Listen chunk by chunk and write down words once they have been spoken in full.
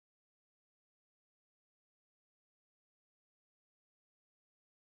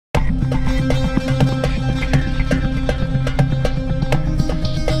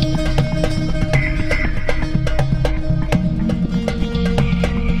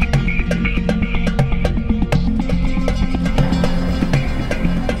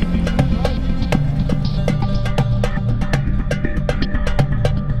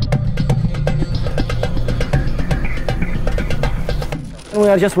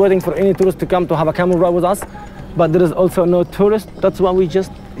are just waiting for any tourist to come to have a camel ride with us, but there is also no tourist. That's why we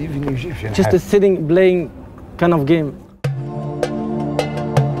just a sitting, playing kind of game.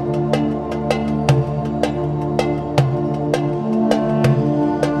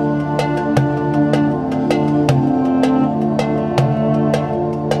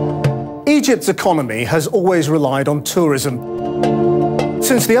 Egypt's economy has always relied on tourism.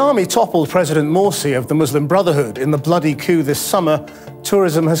 Since the army toppled President Morsi of the Muslim Brotherhood in the bloody coup this summer,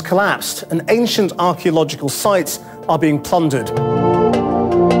 tourism has collapsed and ancient archaeological sites are being plundered.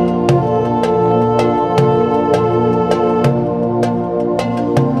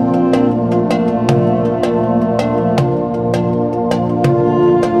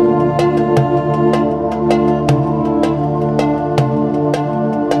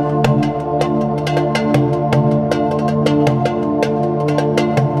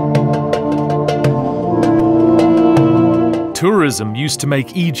 Tourism used to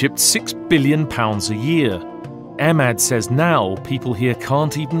make Egypt £6 billion a year. Ahmad says now people here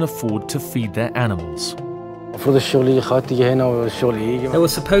can't even afford to feed their animals. There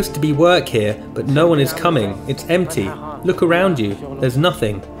was supposed to be work here, but no one is coming. It's empty. Look around you. There's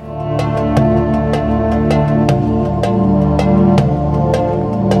nothing.